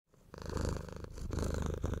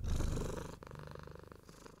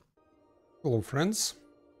Hello friends,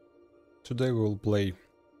 today we will play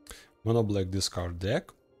Mono Black discard deck.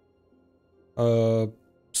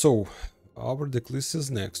 So our deck list is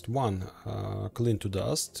next. 1 Clean to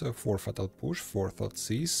Dust, 4 Fatal Push, 4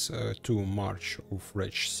 Thoughtseize, 2 March of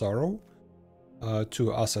Wretched Sorrow,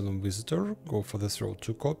 2 Asylum Visitor, go for the throw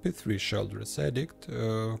 2 copy, 3 Sheoldred's Edict,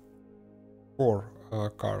 4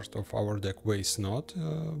 cards of our deck Waste Not,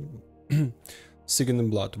 Sign in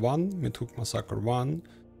Blood 1, Meathook Massacre 1,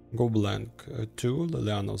 Go Blank 2,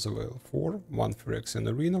 Liliana of the Veil 4, 1 Phyrexian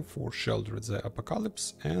Arena, 4 Sheoldred the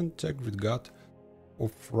Apocalypse, and Tergrid God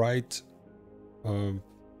of Fright 1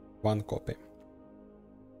 copy.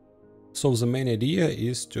 So the main idea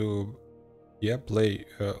is to play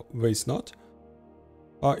Waste Not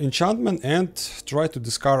enchantment and try to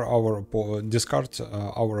discard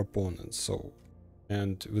our opponents. So,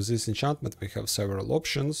 and with this enchantment we have several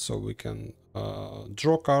options, so we can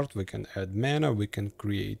draw card, we can add mana, we can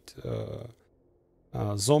create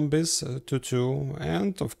zombies to 2,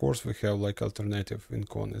 and of course we have like alternative in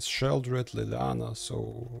con is Sheoldred, Liliana,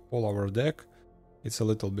 so all our deck it's a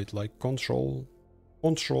little bit like control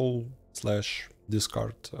slash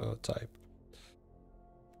discard type.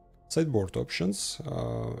 Sideboard options,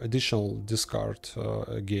 additional discard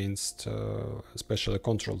against especially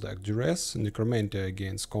control deck Duress, Necromentia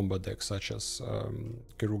against combat decks such as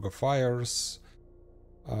Keruga Fires,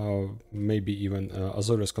 maybe even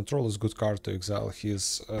Azorius Control is good card to exile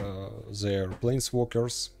his their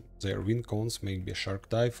Planeswalkers, their win cons, maybe Shark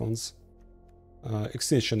Typhons,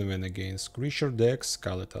 Extinction Event against creature decks,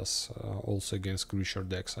 Kalitas also against creature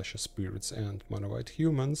decks such as Spirits and Mono White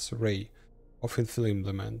Humans, Ray of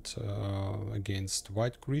Enflammement against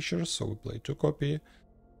white creatures, so we play 2 copy.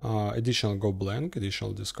 Additional Go Blank,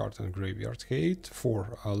 additional discard and Graveyard Hate.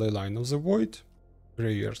 4 Leyline of the Void,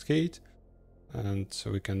 Graveyard Hate, and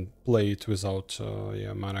so we can play it without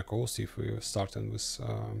mana cost if we starting with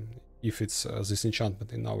if it's this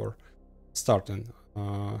enchantment in our starting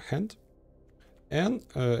hand. And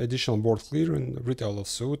additional board clearing, Ritual of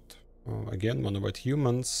Soot, again Mono White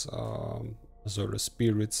Humans, Azorius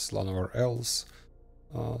Spirits, Llanowar Elves,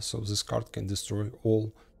 so this card can destroy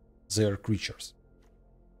all their creatures.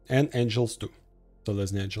 And Angels too,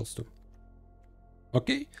 Celestial Angels too.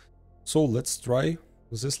 Okay, so let's try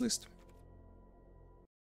this list.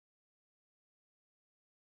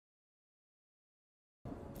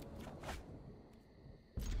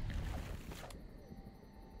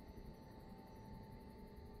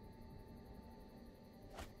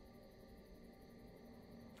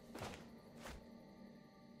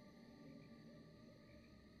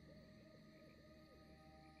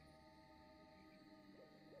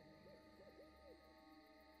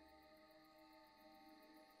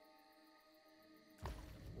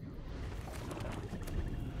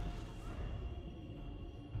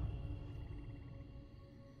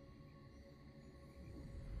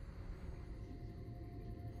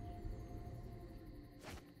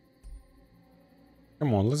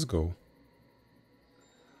 Come on, let's go.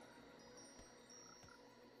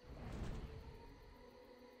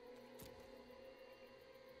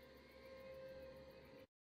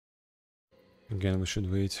 Again, we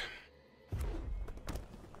should wait.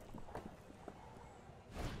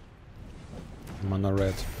 Mana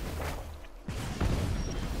red.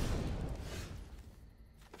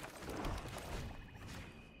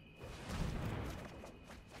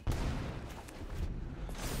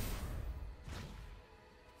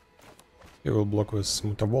 He will block with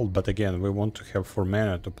Mutavault, but again, we want to have 4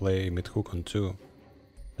 mana to play Meathook on 2.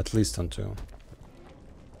 At least on 2.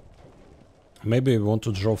 Maybe we want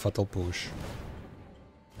to draw Fatal Push.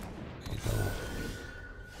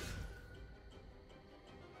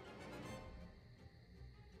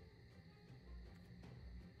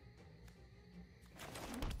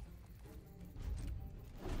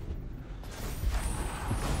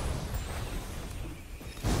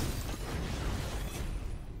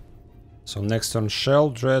 So next turn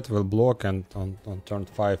Sheoldred will block, and on turn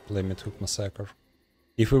 5 play Meathook Massacre.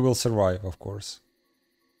 If we will survive, of course.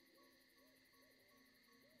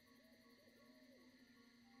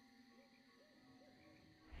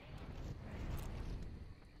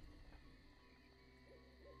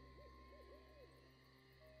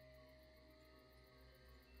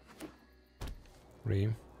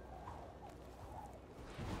 Re.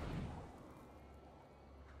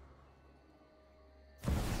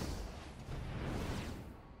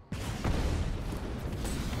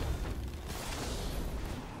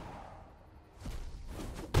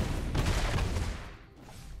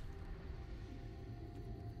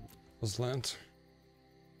 Was land.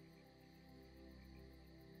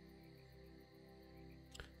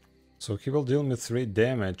 So he will deal me 3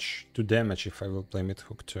 damage, 2 damage if I will play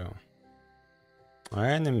Meathook too. I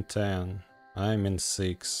am in 10, I'm in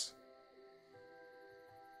 6.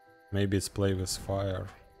 Maybe it's play with fire.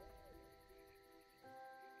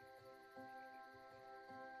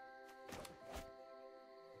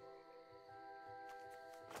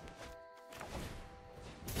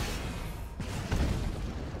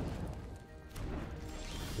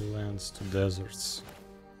 Lands to deserts.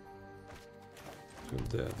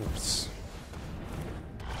 To deserts.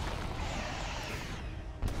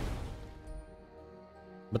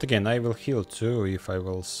 But again, I will heal too if I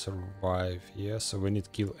will survive. Yeah, so we need to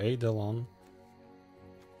kill Eidolon.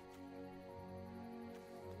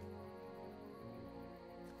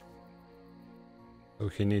 So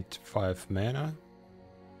he needs 5 mana.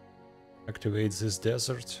 Activate this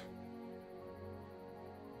desert.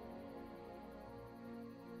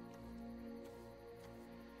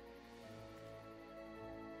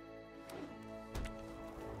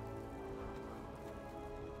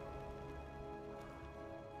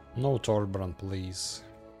 No Torbrand, please.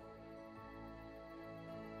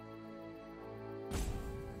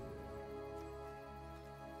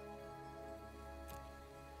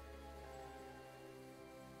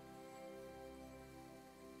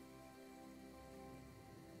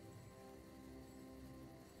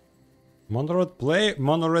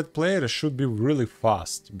 Mono red players should be really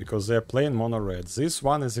fast because they're playing mono red. This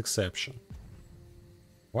one is exception.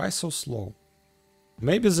 Why so slow?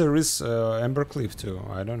 Maybe there is Embercleave too,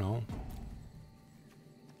 I don't know.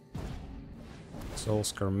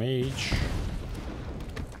 Soulscar Mage.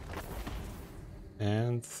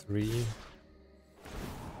 And 3.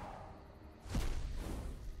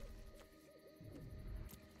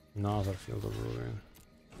 Another Field of Ruin.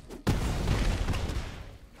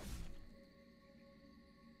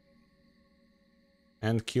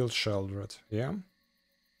 And kill Sheoldred, yeah?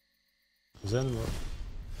 Then what?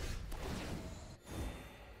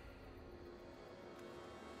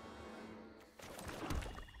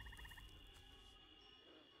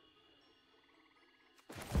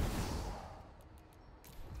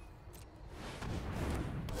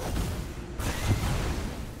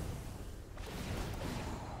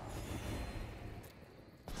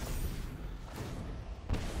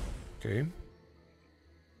 Okay.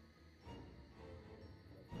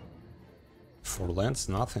 For lands,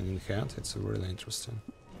 nothing in hand. It's really interesting.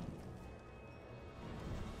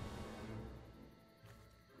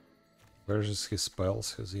 Where's his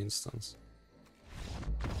spells, his instance?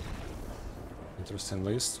 Interesting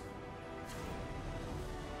list.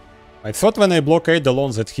 I thought when I blockade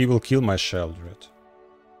alone that he will kill my Sheoldred.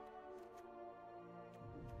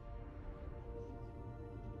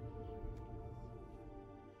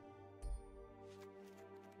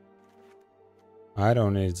 I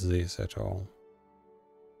don't need this at all.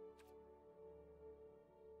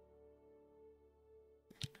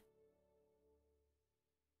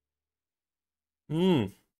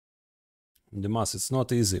 The mass, it's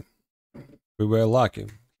not easy. We were lucky.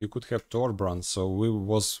 You could have Torbrand, so we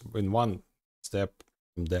was in one step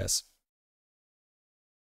from death.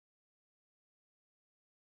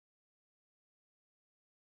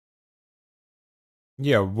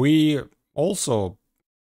 Yeah, we also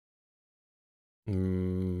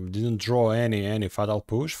didn't draw any fatal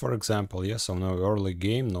push, for example. Yeah, so no early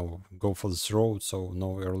game, no go for the throat, so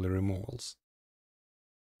no early removals.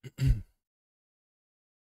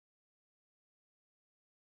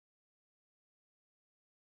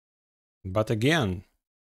 But again,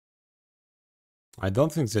 I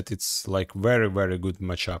don't think that it's like very good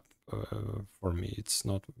matchup for me. It's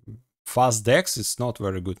not fast decks. It's not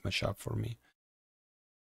very good matchup for me.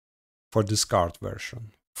 For discard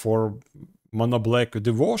version, for mono black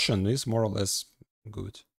devotion is more or less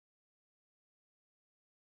good.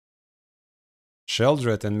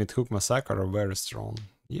 Sheoldred and Meathook Massacre are very strong.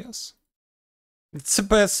 Yes. It's the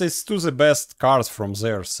best, it's two the best cards from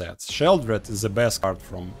their sets. Sheoldred is the best card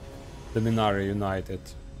from the Mire United.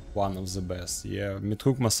 One of the best. Yeah,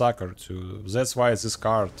 Meathook Massacre too. That's why this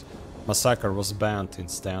card, Massacre, was banned in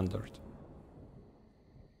Standard.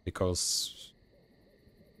 Because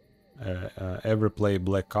every play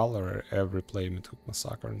black color, every play Meathook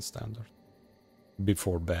Massacre in Standard.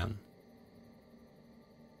 Before ban.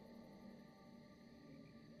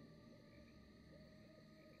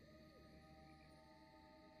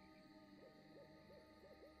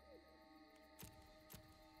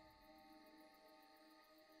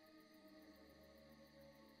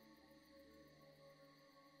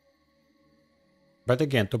 But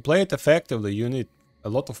again, to play it effectively, you need a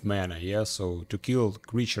lot of mana, yeah? So to kill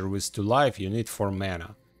creature with 2 life, you need 4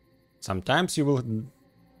 mana. Sometimes you will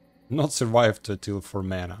not survive till 4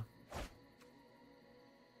 mana.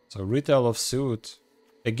 So Ritual of Soot.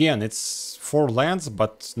 Again, it's 4 lands,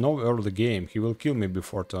 but no early game. He will kill me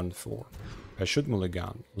before turn 4. I should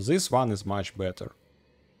mulligan. This one is much better.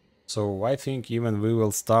 So I think even we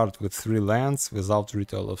will start with 3 lands without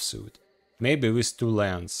Ritual of Soot. Maybe with 2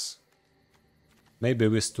 lands. Maybe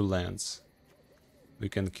with 2 lands. We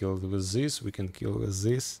can kill with this, we can kill with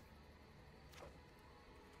this.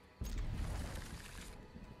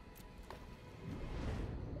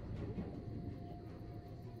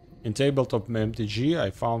 In tabletop MTG,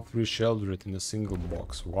 I found 3 Sheoldred in a single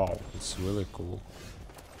box. Wow, it's really cool.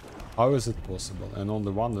 How is it possible? And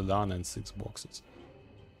only 1 Liliana and 6 boxes.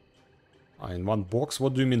 In 1 box?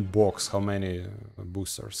 What do you mean box? How many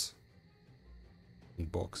boosters? In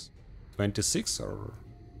box? 26 or...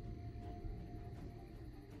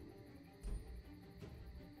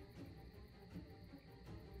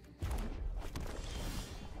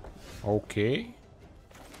 Okay.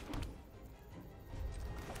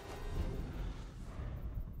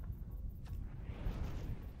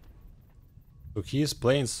 So he is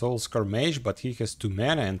playing Soulscar Mage, but he has 2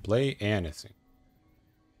 mana and play anything.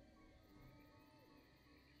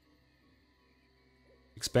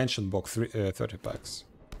 Expansion box 30 packs.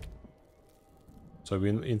 So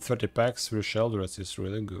in 30 packs, 3 Sheoldred is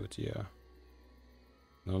really good, yeah.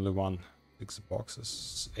 And only 6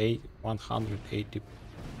 boxes. 180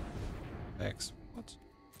 packs. What?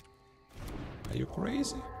 Are you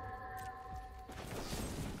crazy?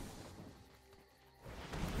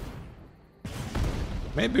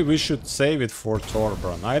 Maybe we should save it for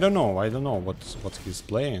Torbran. I don't know what he's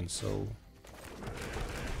playing, so...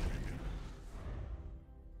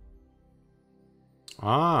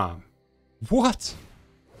 Ah! What?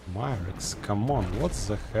 Myrex, come on, what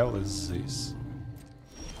the hell is this?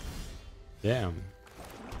 Damn.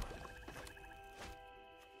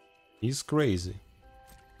 He's crazy.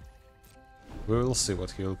 We will see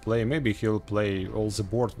what he'll play. Maybe he'll play... all the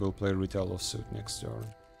board will play Ritual of Soot next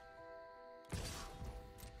turn.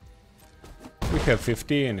 We have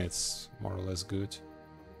 15, it's more or less good.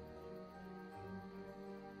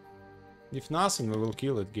 If nothing, we will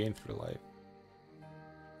kill it, gain 3 life.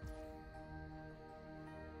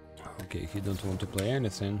 Okay, he don't want to play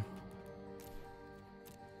anything.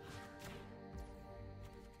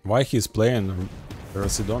 Why he's playing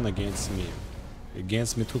Rasidon against me?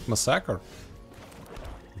 Against Meathook Massacre?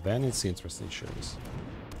 Then it's interesting choice.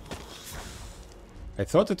 I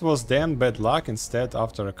thought it was damn bad luck. Instead,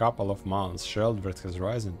 after a couple of months, Sheoldred has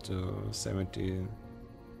risen to 70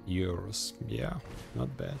 euros. Yeah,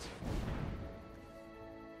 not bad.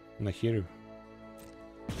 Nahiru.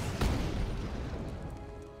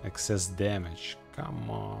 Excess damage. Come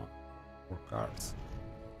on. 4 cards.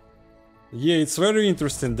 Yeah, it's very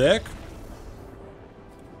interesting deck.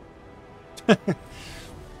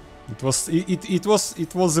 It was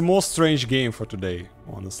the most strange game for today,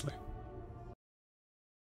 honestly.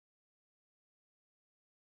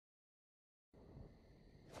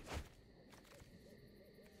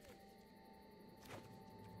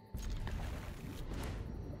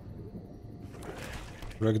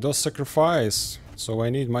 Rakdos sacrifice, so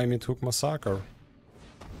I need my Meathook Massacre.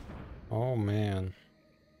 Oh man.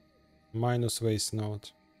 Minus waste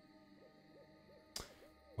note.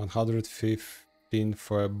 115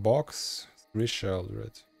 for a box, 3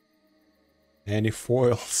 Sheoldred. Any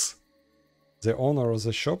foils? The owner of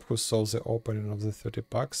the shop who saw the opening of the 30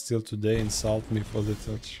 packs still today insult me for the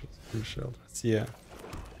 3 Sheoldreds. Yeah.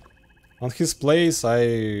 On his place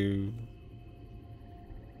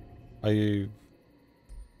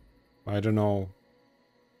I don't know.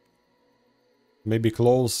 Maybe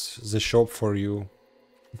close the shop for you.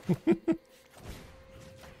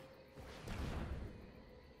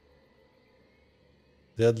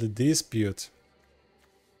 Deadly Dispute.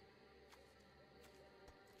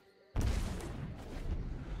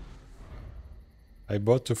 I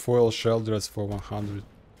bought 2 foil Sheoldreds for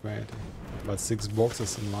 120, but 6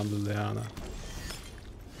 boxes and 1 Liliana.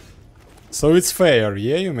 So it's fair,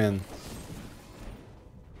 yeah, you mean?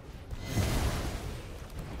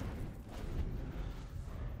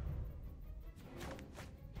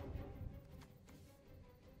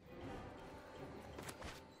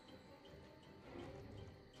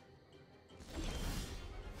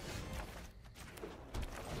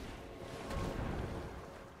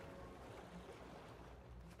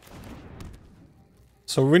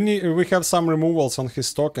 So we have some removals on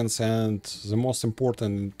his tokens, and the most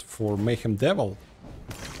important for Mayhem Devil.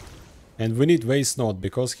 And we need Waste Note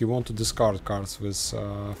because he wants to discard cards with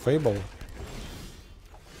Fable.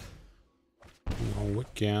 No, we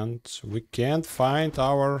can't. We can't find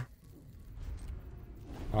our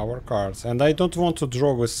our cards. And I don't want to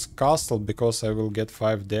draw with Castle because I will get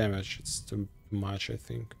 5 damage. It's too much, I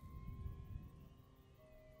think.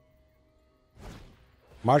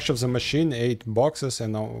 March of the Machine, 8 boxes,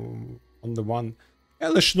 and on the one...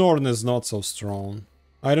 Elish Norn is not so strong.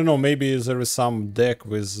 I don't know, maybe there is some deck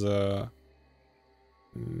with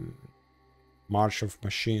March of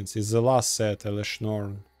Machines. It's the last set, Elish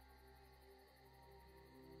Norn.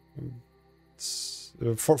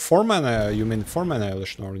 4 mana, you mean 4 mana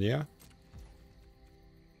Elish Norn, yeah?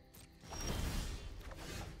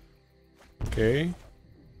 Okay.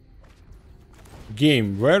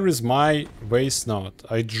 Game, where is my Waste Not?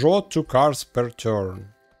 I draw 2 cards per turn.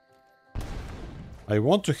 I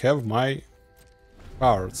want to have my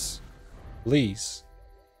cards. Please.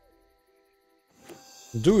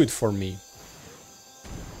 Do it for me.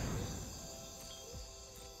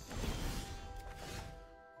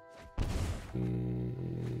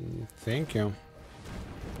 Thank you.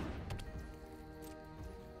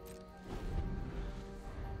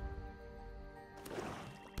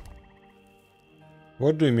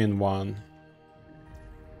 What do you mean 1?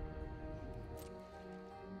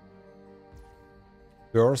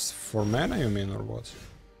 Burst for mana, you mean, or what?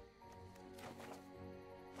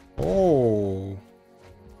 Oh.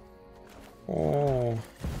 Oh.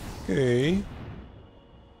 Okay.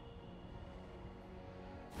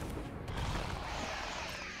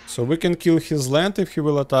 So we can kill his land if he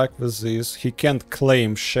will attack with this. He can't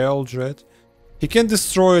claim Sheoldred. He can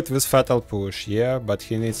destroy it with Fatal Push, yeah, but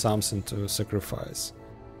he needs something to sacrifice.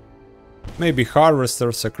 Maybe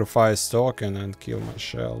Harvester, sacrifice token and kill my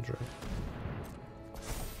Sheoldred.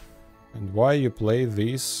 And why you play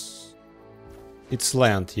this? It's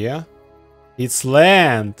land, yeah? It's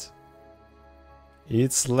land!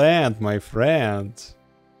 It's land, my friend.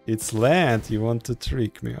 It's land, you want to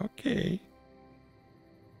trick me, okay.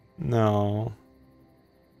 No.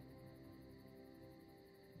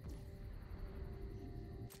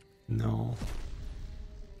 No.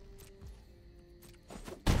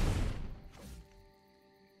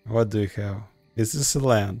 What do you have? Is this a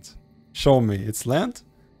land? Show me, it's land?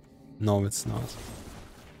 No, it's not.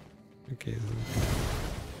 Okay.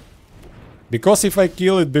 Because if I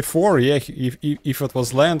kill it before, yeah, if it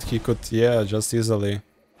was land, he could, yeah, just easily.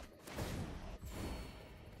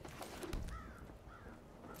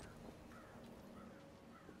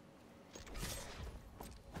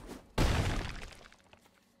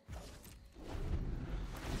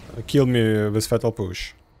 Kill me with Fatal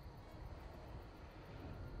Push.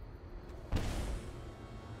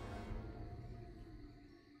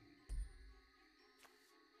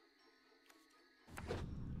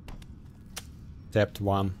 Tapped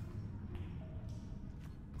 1.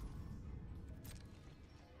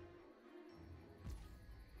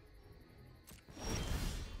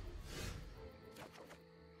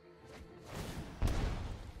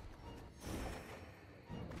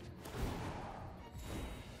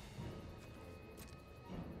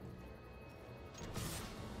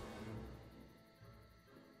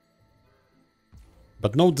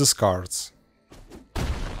 But no discards.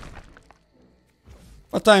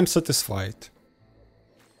 But I'm satisfied.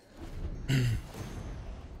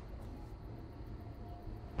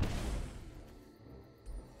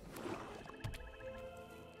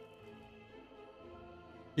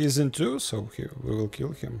 He's in 2, so we will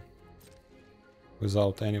kill him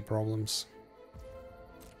without any problems.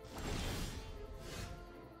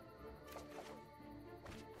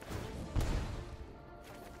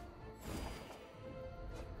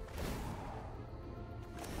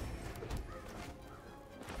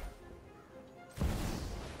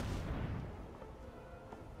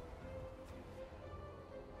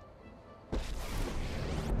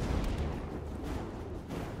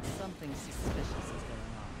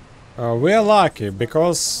 We are lucky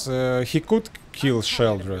because he could kill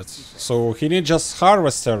Sheoldred, so he needs just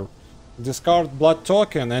Harvester, discard Blood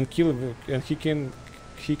Token and kill, and he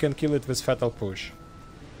can kill it with Fatal Push.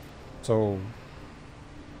 So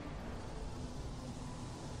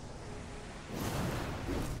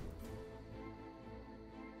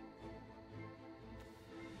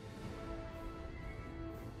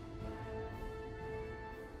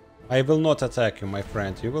I will not attack you, my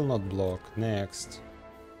friend. You will not block. Next.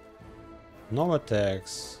 No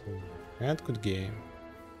attacks. And good game.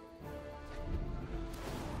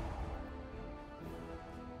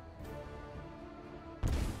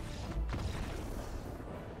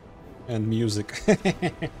 And music.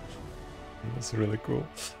 That's really cool.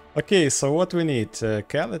 Okay, so what we need?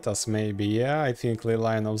 Kalitas maybe, yeah. I think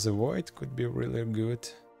Leyline of the Void could be really good.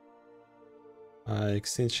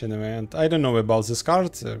 Extinction Event. I don't know about this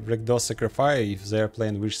card. Rekdos Sacrifice, if they're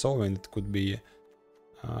playing Wish Sovereign, it could be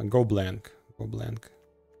Go blank. Go blank.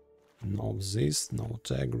 No this, no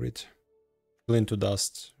Tergrid. Clean to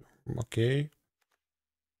dust. Okay.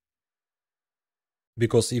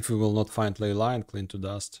 Because if we will not find Leyline, clean to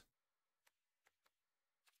dust.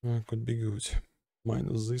 Could be good.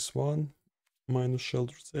 Minus this one. Minus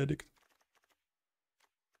Sheoldred's Edict.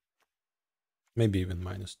 Maybe even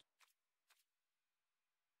minus.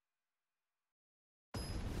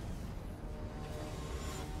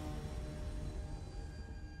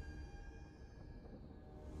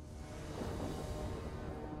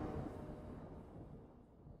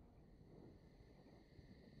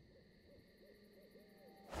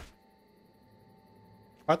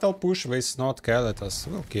 Fatal push with not Kalitas.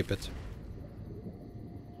 We'll keep it.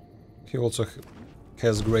 He also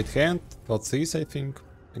has great hand. Thoughtseize, I think.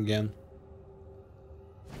 Again.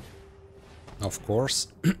 Of course.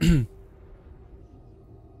 I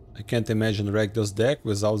can't imagine Rakdos deck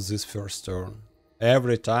without this first turn.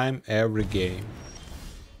 Every time, every game.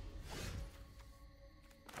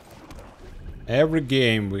 Every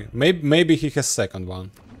game we... Maybe he has second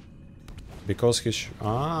one. Because he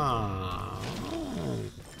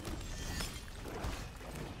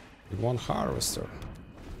He wants Harvester.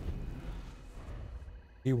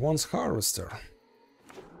 He wants Harvester.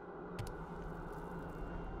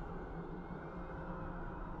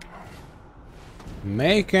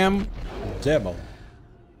 Mayhem Devil.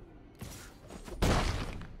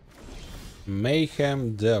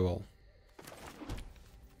 Mayhem Devil.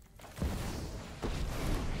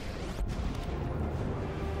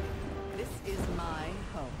 This is my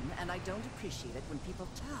home, and I don't appreciate it when people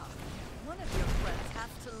talk. One of your friends has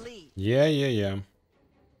to leave. Yeah.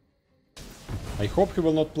 I hope he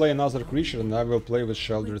will not play another creature and I will play with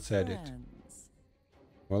Sheoldred's Edict.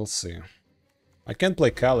 We'll see. I can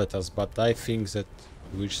play Kalitas, but I think that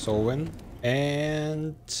Witch Sovereign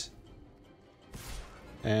and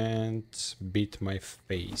beat my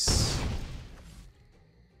face.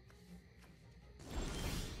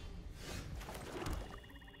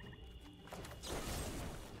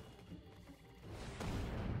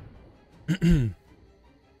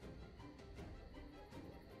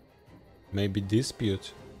 Maybe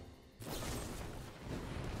Dispute.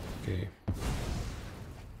 Okay.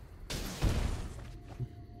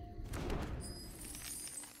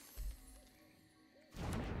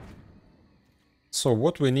 So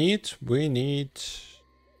what we need? We need...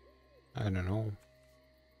 I don't know.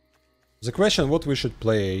 The question what we should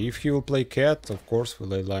play. If he will play Cat, of course we'll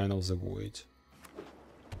Leyline of the Void.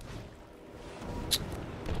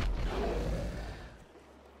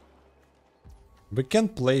 We can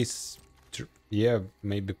play... Yeah,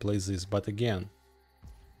 maybe play this, but again...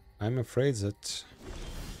 I'm afraid that...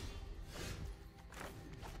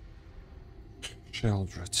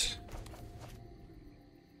 Sheoldred.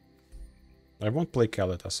 I won't play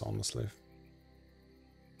Kalitas, honestly.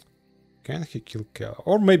 Can he kill Kalitas?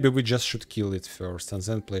 Or maybe we just should kill it first and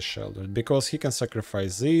then play Sheoldred. Because he can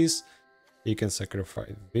sacrifice this, he can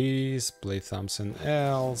sacrifice this, play something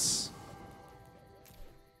else.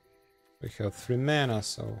 We have 3 mana,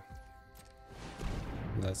 so...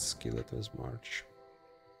 Let's kill it with March.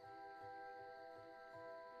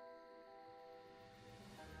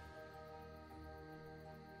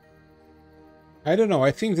 I don't know,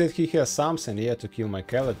 I think that he has something here to kill my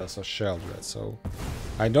Kalitas or Sheoldred, so...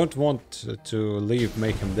 I don't want to leave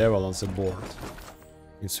Mayhem Devil on the board.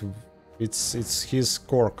 It's his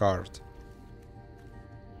core card.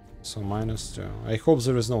 So -2. I hope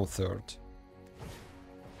there is no third.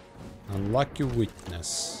 Unlucky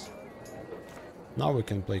Witness. Now we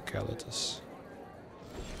can play Kalitas.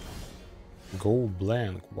 Go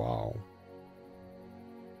blank, wow.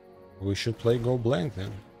 We should play Go blank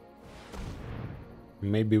then.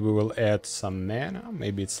 Maybe we will add some mana,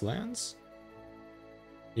 maybe it's lands.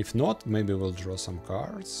 If not, maybe we'll draw some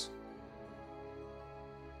cards.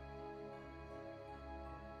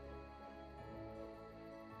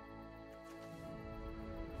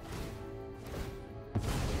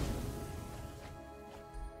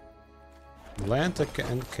 Land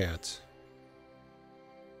and Cat.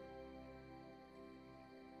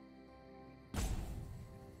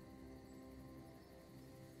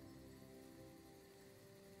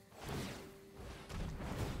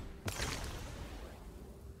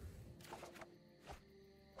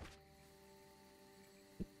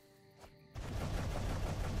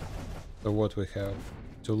 So what we have?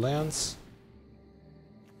 2 lands.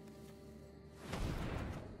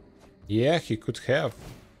 Yeah, he could have.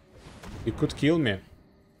 He could kill me.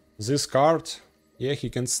 This card, yeah, he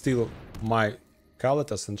can steal my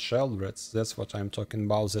Kalitas and Sheoldred. That's what I'm talking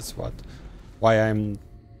about. That's why I'm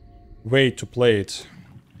way to play it.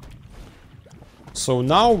 So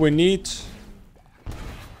now we need...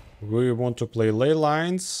 We want to play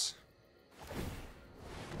Leylines.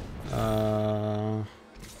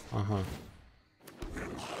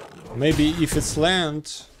 Maybe if it's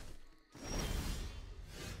land...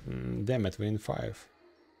 damn it, we in 5.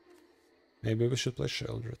 Maybe we should play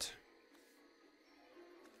Sheoldred.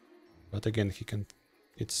 But again, he can...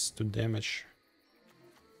 It's 2 damage.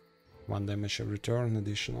 1 damage of return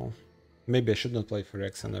additional. Maybe I should not play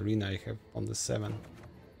Phyrexian Arena, I have on the 7.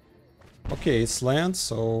 Okay, it's land,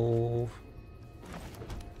 so...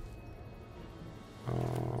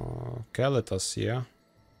 Kalitas, yeah.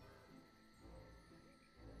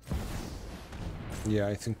 Yeah,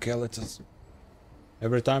 I think Kalitas.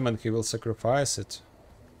 Every time when he will sacrifice it,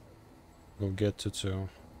 we'll get to 2.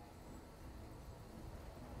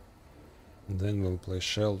 And then we'll play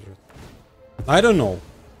Sheoldred. I don't know.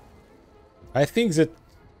 I think that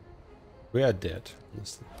we are dead,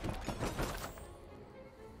 honestly.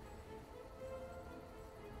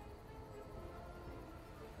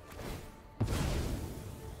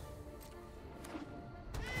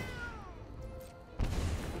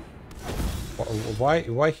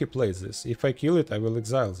 Why he plays this? If I kill it, I will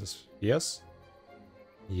exile this. Yes?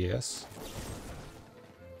 Yes.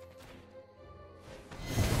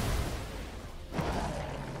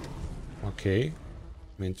 Okay.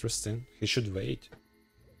 Interesting. He should wait.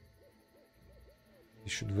 He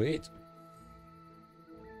should wait.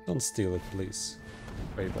 Don't steal it, please.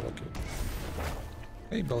 Fable, okay.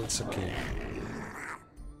 Fable, it's okay.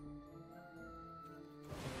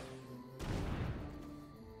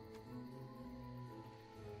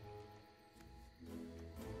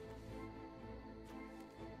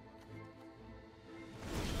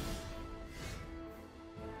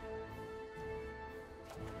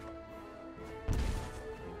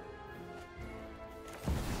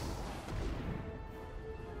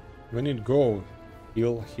 We need gold.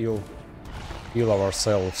 Heal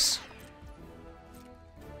ourselves.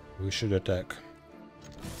 We should attack.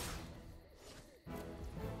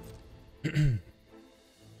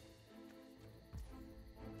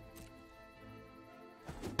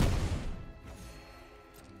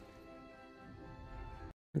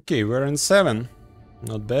 Okay, we're in 7.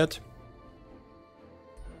 Not bad.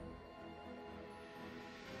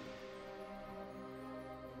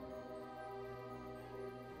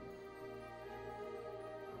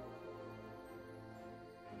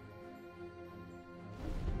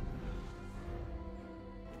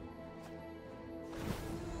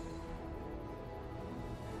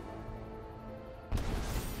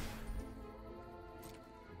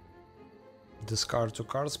 Discard 2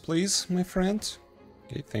 cards, please, my friend.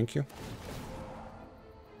 Okay, thank you.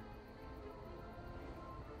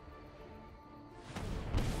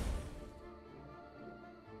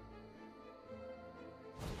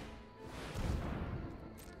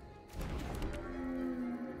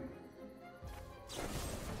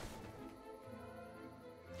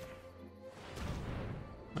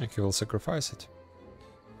 Like he will sacrifice it.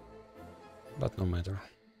 But no matter.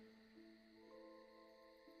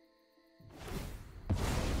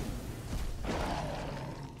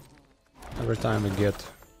 Every time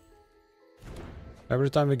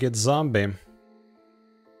we get zombie.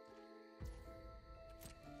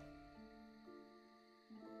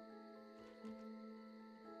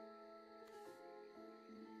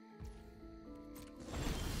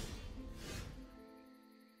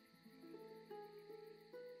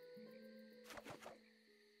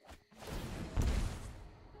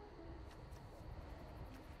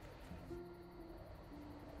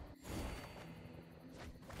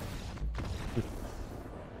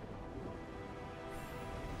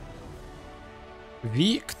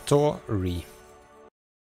 Victory.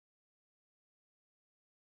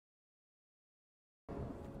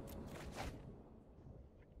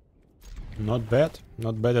 Not bad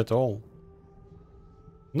at all.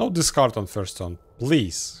 No discard on first turn,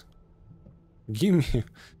 please. Give me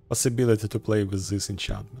possibility to play with this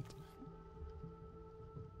enchantment.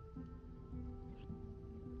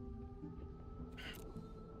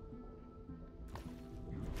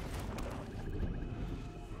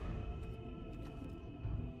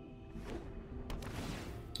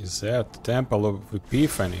 Is that Temple of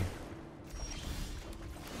Epiphany?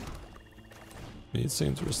 It's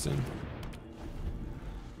interesting.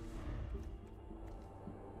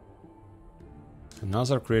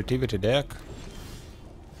 Another creativity deck.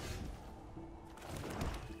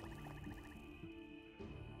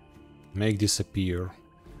 Make disappear.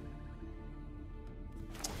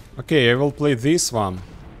 Okay, I will play this one.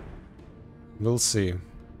 We'll see.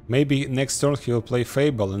 Maybe next turn he will play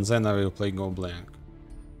Fable and then I will play Go Blank.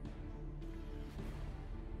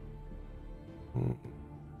 You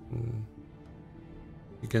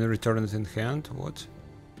can return it in hand. What?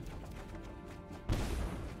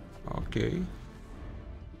 Okay.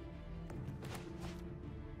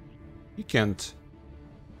 You can't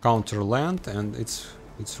counter land, and it's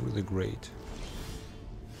really great.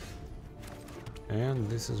 And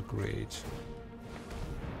this is great.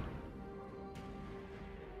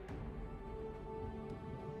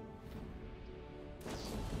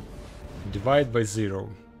 Divide by 0.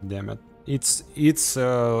 Damn it. It's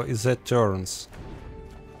Izzet turns.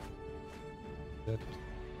 That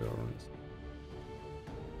turns.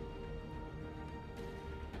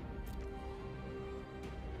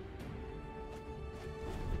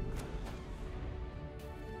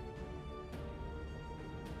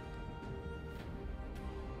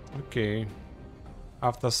 Okay.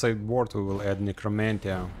 After sideboard we will add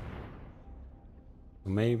Necromentia.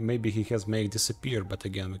 Maybe he has make disappear, but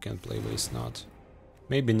again we can play waste not.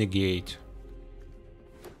 Maybe negate.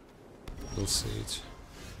 We'll see it.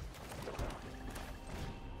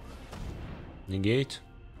 Negate.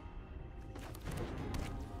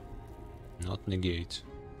 Not negate.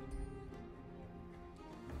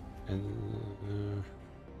 And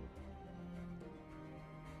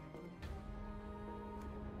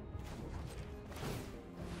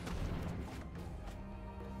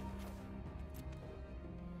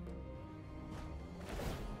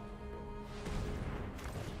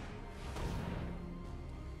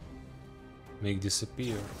make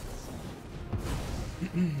disappear.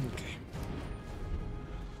 Okay.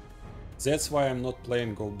 That's why I'm not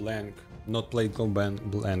playing go blank. Not play go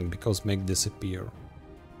blank because make disappear.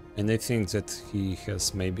 And I think that he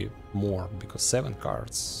has maybe more because 7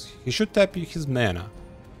 cards. He should tap his mana.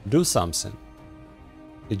 Do something.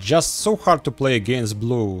 It's just so hard to play against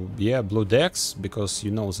blue. Yeah, blue decks because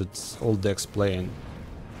you know that all decks playing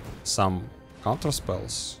some counter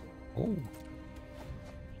spells. Oh.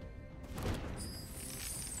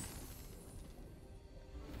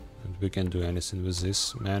 We can do anything with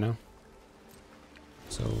this mana.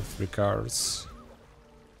 So 3 cards.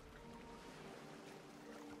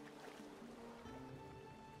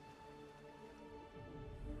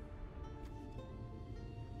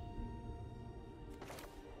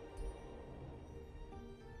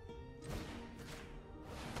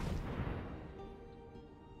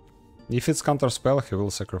 If it's counter spell, he will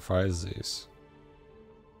sacrifice this.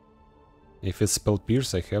 If it's spell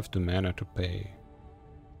pierce, I have 2 mana to pay.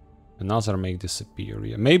 Another make disappear.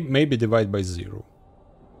 Yeah, maybe divide by 0.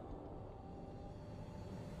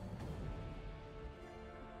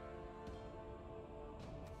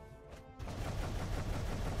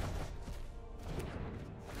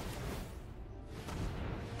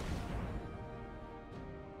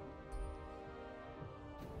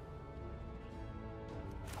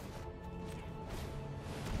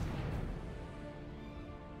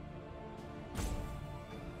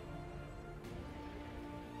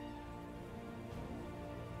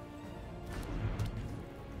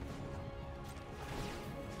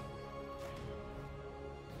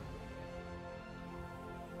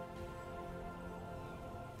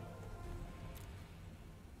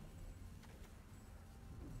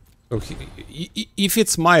 So if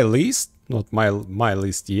it's my list, not my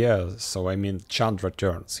list, yeah. So I mean Chandra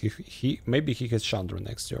turns. Maybe he has Chandra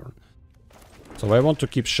next turn. So I want to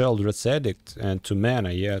keep Sheoldred's Edict and 2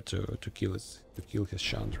 mana, yeah, to kill it, to kill his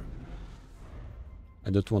Chandra. I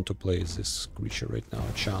don't want to play this creature right now,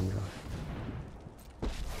 Chandra. We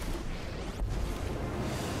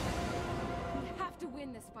have to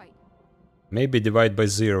win this fight. Maybe divide by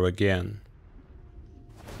 0 again.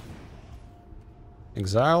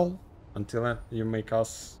 Exile until you make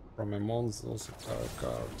us from a monster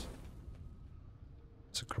card.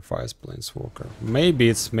 Sacrifice Planeswalker. Maybe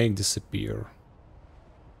it's make disappear.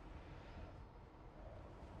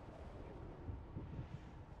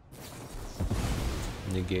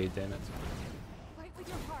 Negate, damn it. Fight with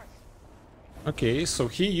your heart. Okay, so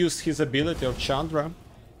he used his ability of Chandra.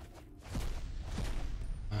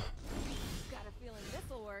 Got a feeling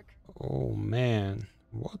this'll work. Oh man,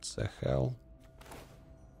 what the hell?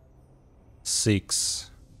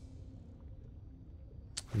 6.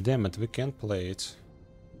 Damn it, we can't play it.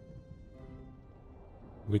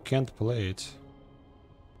 We can't play it.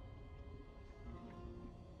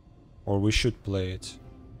 Or we should play it.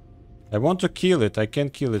 I want to kill it, I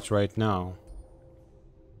can't kill it right now.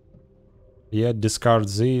 Yeah, discard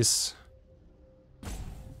this.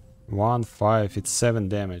 1, 5, it's 7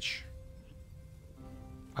 damage.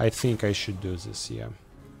 I think I should do this, yeah.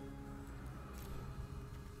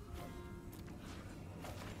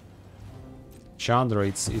 Chandra,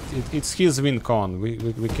 it's his win con. We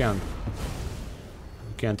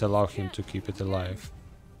can't allow him to keep it alive.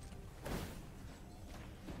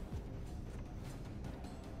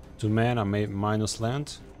 2 mana, minus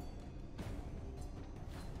land.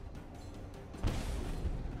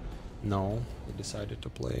 No, he decided to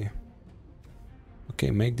play.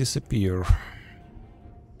 Okay, make disappear.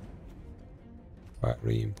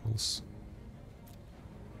 Fiery Impulse.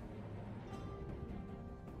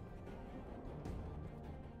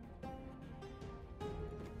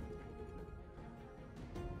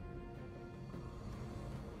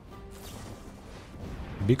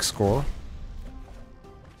 Big score.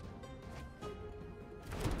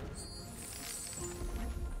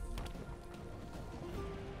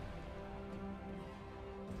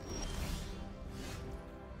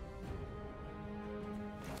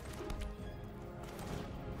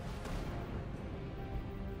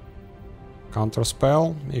 Counter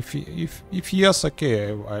spell. If yes,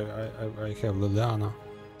 okay, I have Liliana.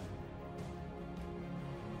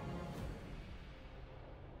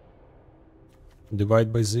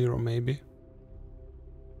 Divide by 0, maybe.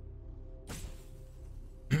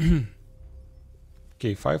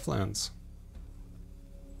 Okay, 5 lands.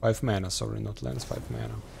 5 mana, sorry, not lands, 5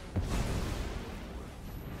 mana.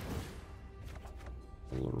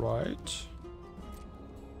 Alright.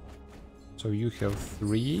 So you have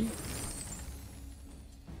 3.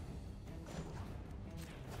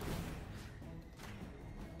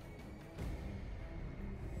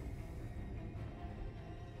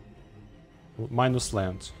 Minus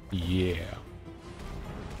land. Yeah.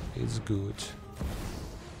 It's good.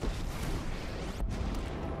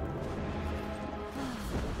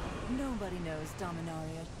 Nobody knows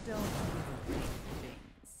Dominaria don't overthink things.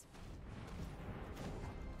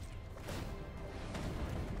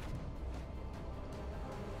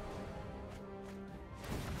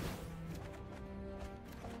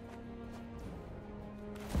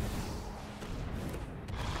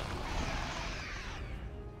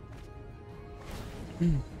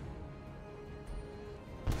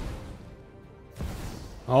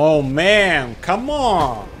 Oh man, come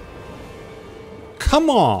on! Come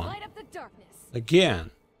on! Light up the darkness. Again.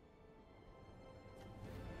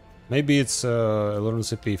 Maybe it's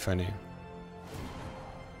Lawrence Epiphany.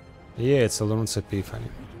 Yeah, it's a Lawrence Epiphany.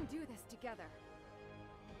 We can do this together.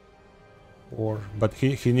 Or, but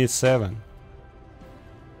he needs 7.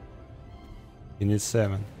 He needs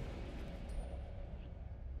 7.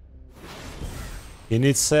 He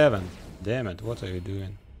needs 7. Damn it, what are you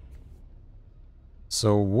doing?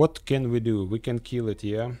 So what can we do? We can kill it,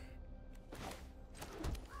 yeah?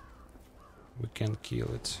 We can kill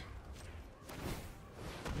it.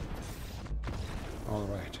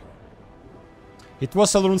 Alright. It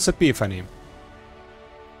was Alrun's Epiphany.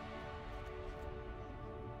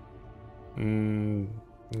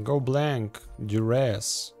 Go blank.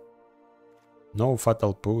 Duress. No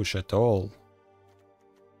fatal push at all.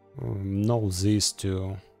 No these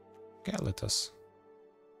two. Kalitas.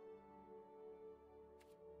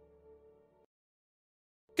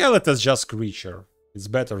 Kalitas just creature. It's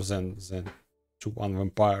better than 2-1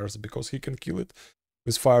 vampires because he can kill it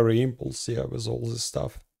with fiery impulse, yeah, with all this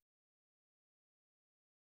stuff.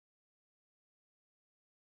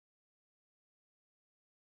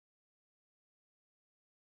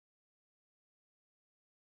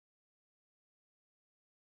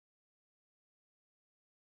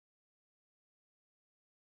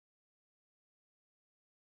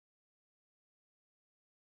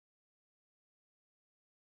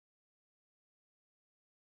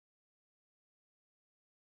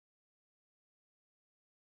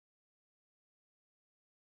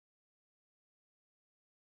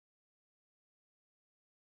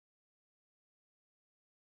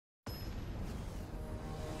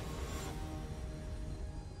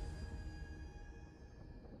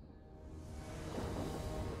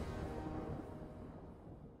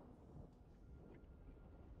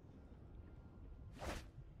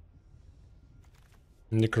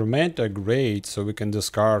 Necromentia, great, so we can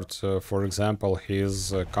discard, for example,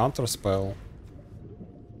 his counter spell.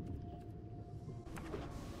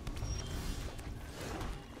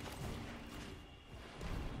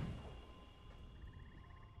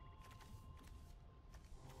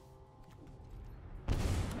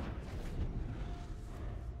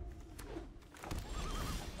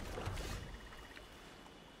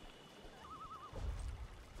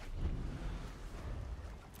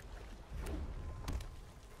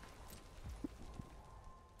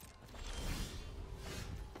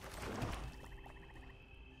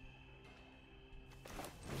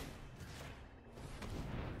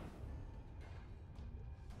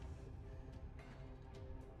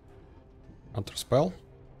 Counter spell.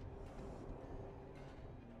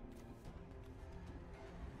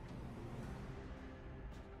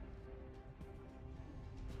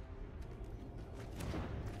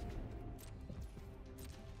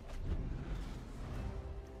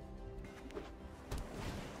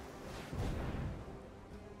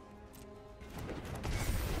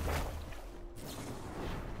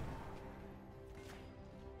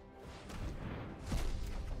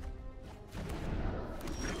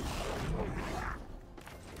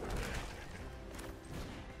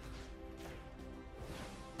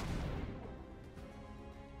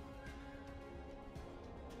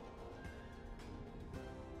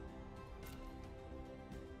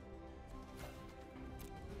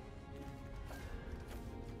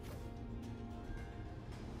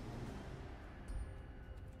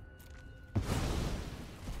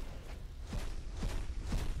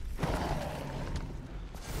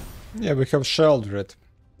 Yeah, we have Sheoldred.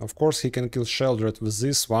 Of course he can kill Sheoldred with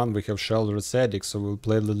this one. We have Sheoldred's Edict, so we'll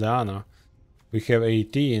play Liliana. We have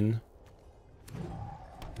 18.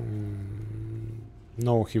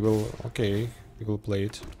 No, he will... Okay, he will play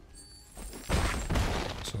it.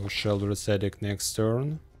 So Sheoldred's Edict next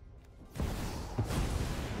turn. Let's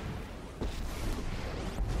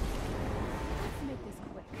make this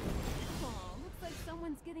quick. Oh, looks like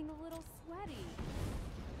someone's getting a little sweaty.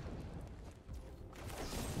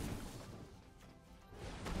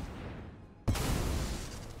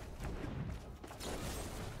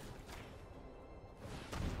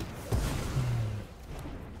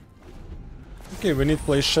 Okay, we need to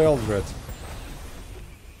play Sheoldred.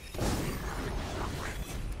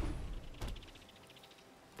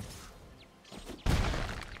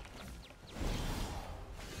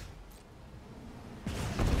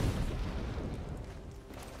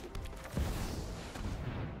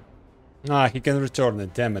 Ah, he can return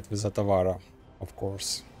it, damn it, with Atavara, of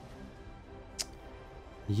course.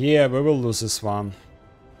 Yeah, we will lose this one,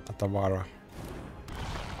 Atavara.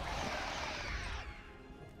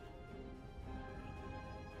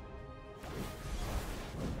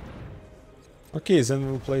 Okay, then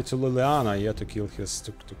we'll play to Liliana, yeah, to kill his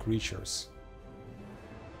two creatures.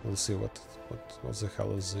 We'll see what the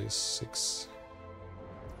hell is this, 6.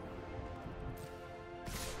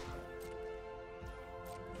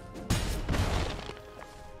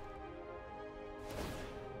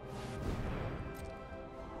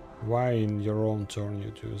 Why in your own turn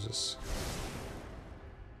you do this?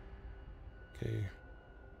 Okay.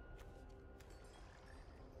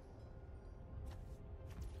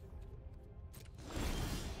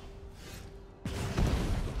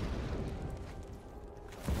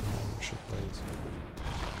 Should play it.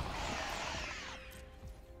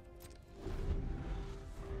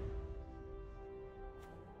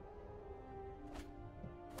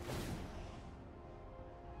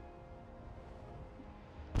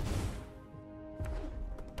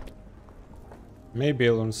 Maybe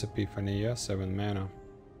Elrond's Epiphany, yeah, 7 mana.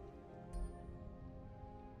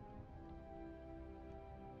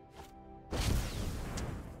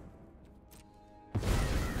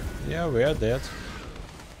 Yeah, we are dead.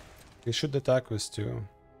 We should attack with 2.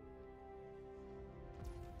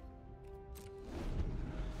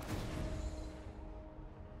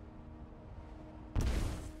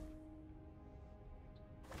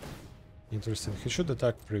 Interesting, he should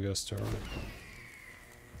attack previous turn.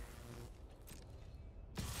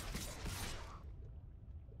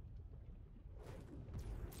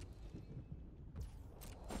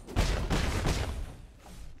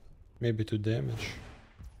 Maybe 2 damage.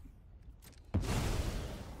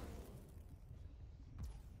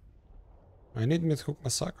 I need Meathook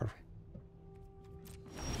Massacre.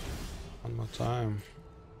 One more time.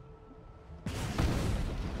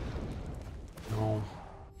 No.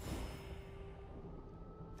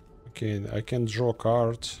 Okay, I can draw a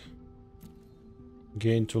card.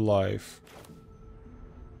 Gain 2 life.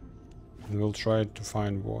 And we'll try to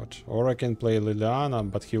find what. Or I can play Liliana,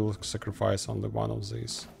 but he will sacrifice only one of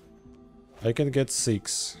these. I can get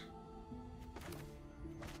 6.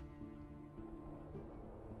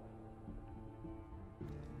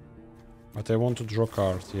 But I want to draw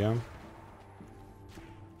card, yeah?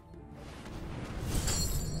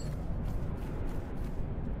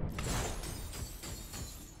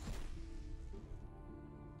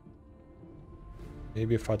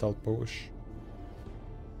 Maybe Fatal Push.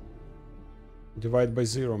 Divide by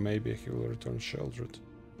 0, maybe he will return Sheoldred.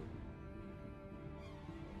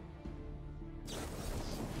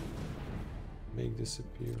 Make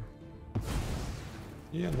disappear.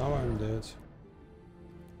 Yeah, now I'm dead.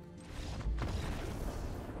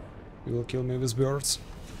 He will kill me with birds.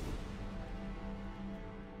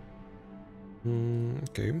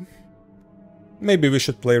 Okay. Maybe we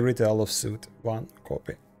should play Ritual of Soot. 1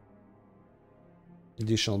 copy.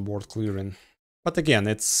 Additional board clearing. But again,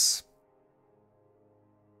 it's...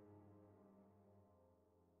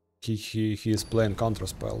 He is playing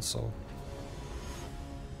Counterspell, so...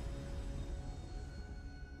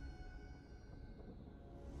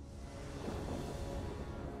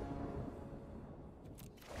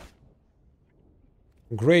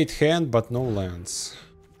 Great hand, but no lands.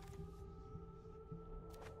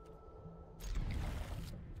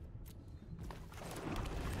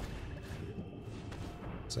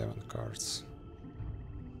 Seven cards.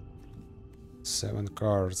 7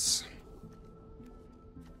 cards.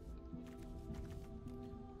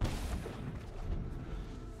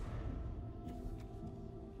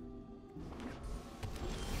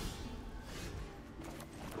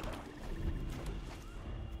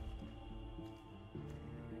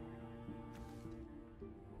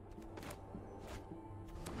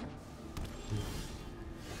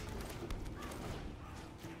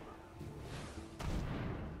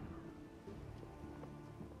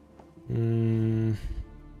 We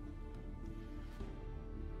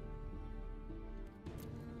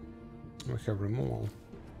have removal.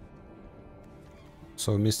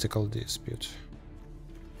 So mystical dispute.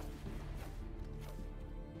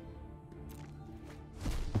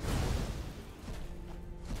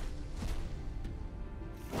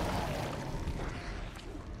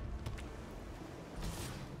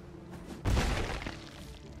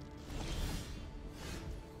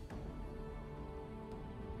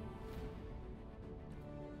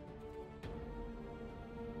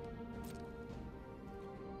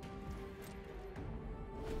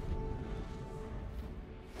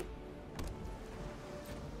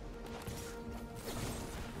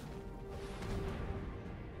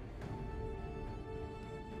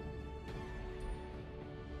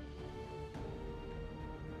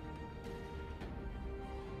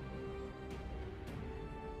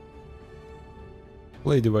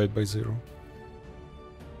 Play divide by 0.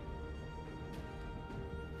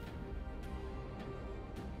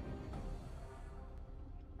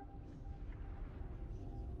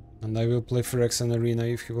 And I will play Phyrexian Arena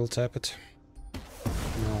if he will tap it.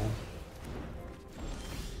 No.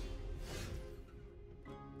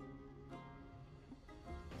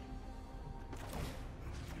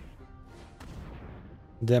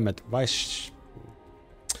 Damn it, why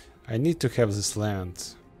I need to have this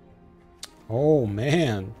land. Oh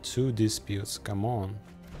man, 2 disputes, come on.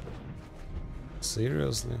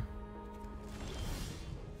 Seriously?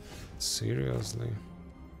 Seriously?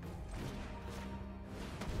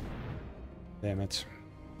 Damn it.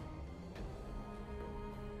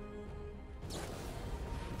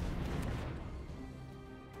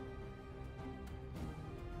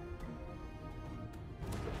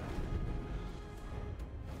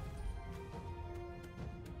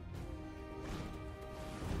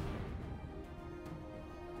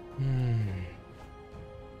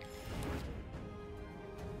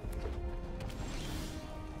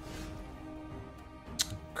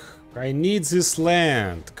 I need this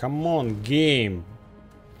land. Come on, game.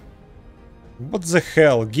 What the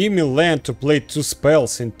hell? Give me land to play 2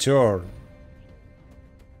 spells in turn.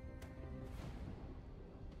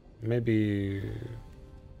 Maybe...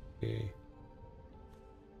 Okay.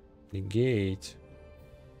 Negate.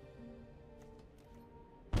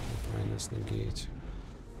 Minus negate.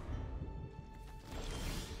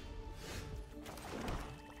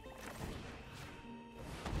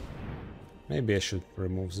 Maybe I should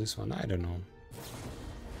remove this one, I don't know.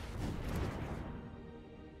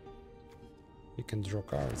 You can draw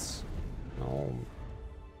cards. No.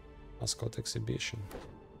 Mascot exhibition.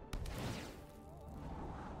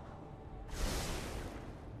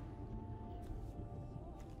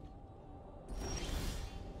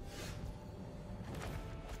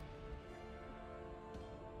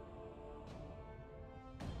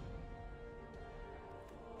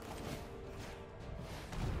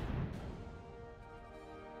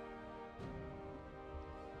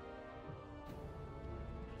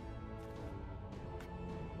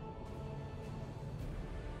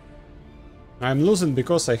 I'm losing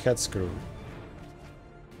because I had screw.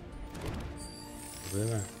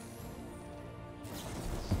 Really?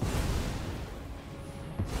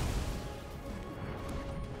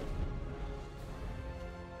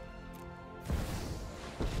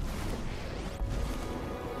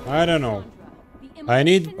 I don't know. I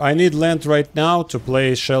need land right now to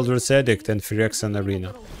play Sheoldred's Edict and Phyrexian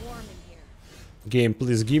Arena. Game,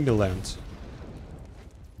 please give me land.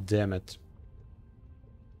 Damn it.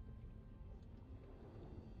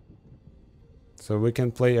 So we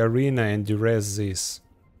can play Arena and Duress this.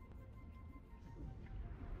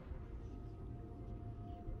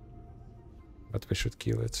 But we should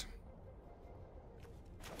kill it.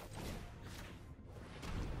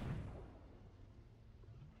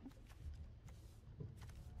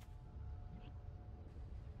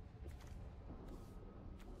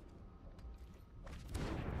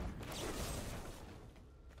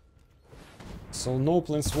 So no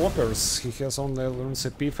planeswalkers, he has only Elrond's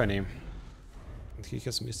Epiphany. And he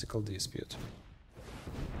has Mystical Dispute.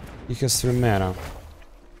 He has 3 mana.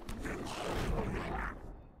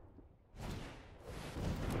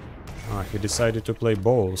 Ah, he decided to play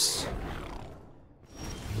both.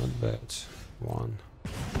 Not bad. 1.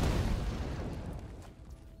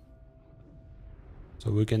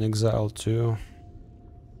 So we can exile 2.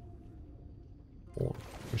 Or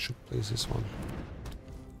we should play this one.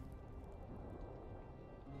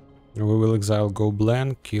 We will exile Go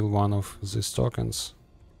Blank, kill one of these tokens.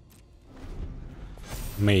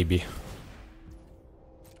 Maybe.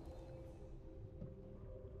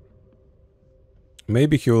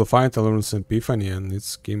 Maybe he will find Elrond's Epiphany and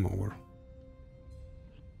it's game over.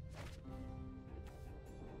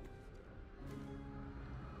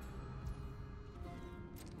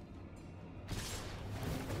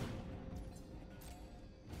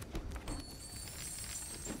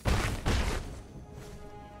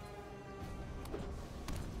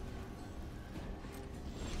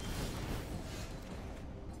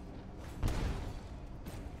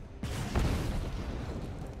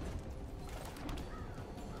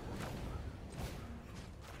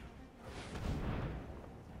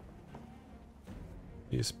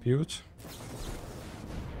 Dispute.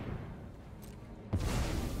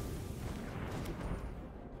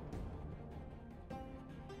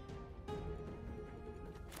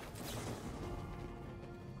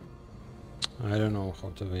 I don't know how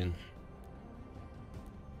to win.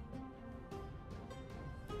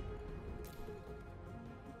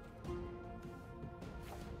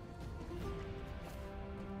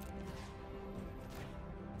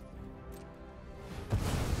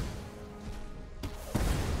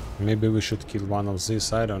 Maybe we should kill one of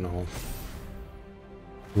these, I don't know.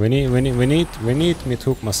 We need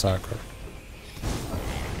Meathook Massacre.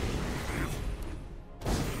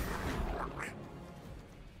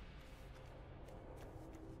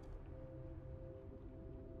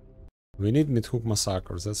 We need Meathook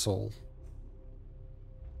Massacre, that's all.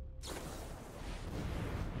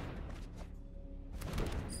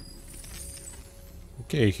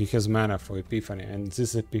 Okay, he has mana for Epiphany, and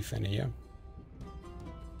this Epiphany, yeah.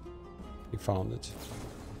 He found it.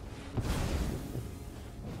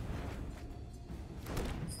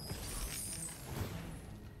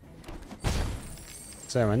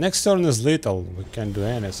 So my next turn is little, we can't do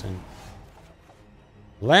anything.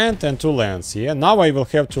 Land and 2 lands, yeah? Now I will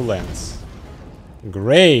have 2 lands.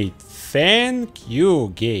 Great! Thank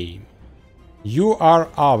you, game. You are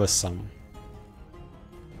awesome.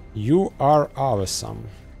 You are awesome.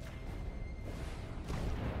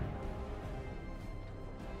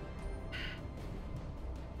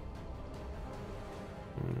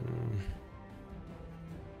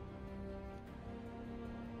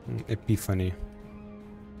 Epiphany.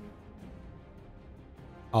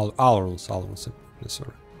 Alrons,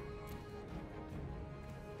 sorry.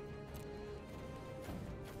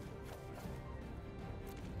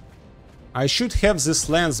 I should have this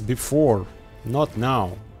lens before, not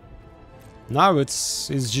now. Now it's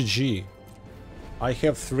GG. I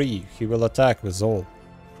have 3, he will attack with all.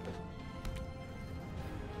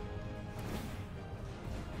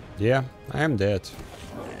 Yeah, I am dead.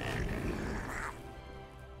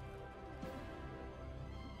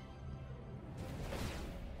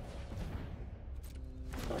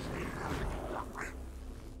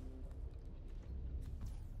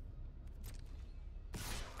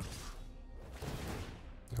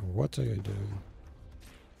 What are you doing?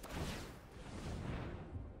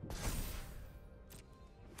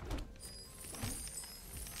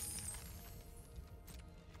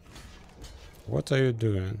 What are you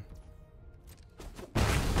doing?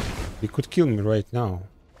 You could kill me right now.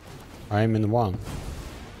 I am in 1.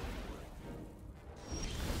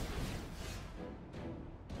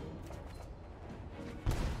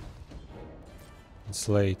 It's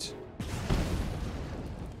late.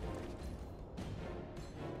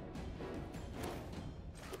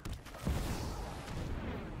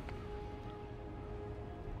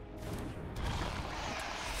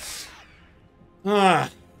 Ah.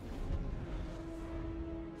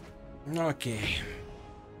 Okay.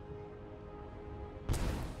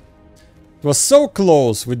 It was so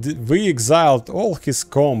close. We exiled all his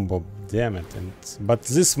combo. Damn it! But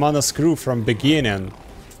this mana screw from beginning.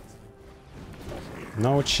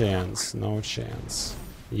 No chance. No chance.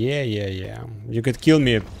 Yeah. You could kill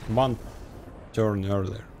me 1 turn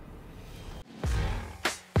earlier.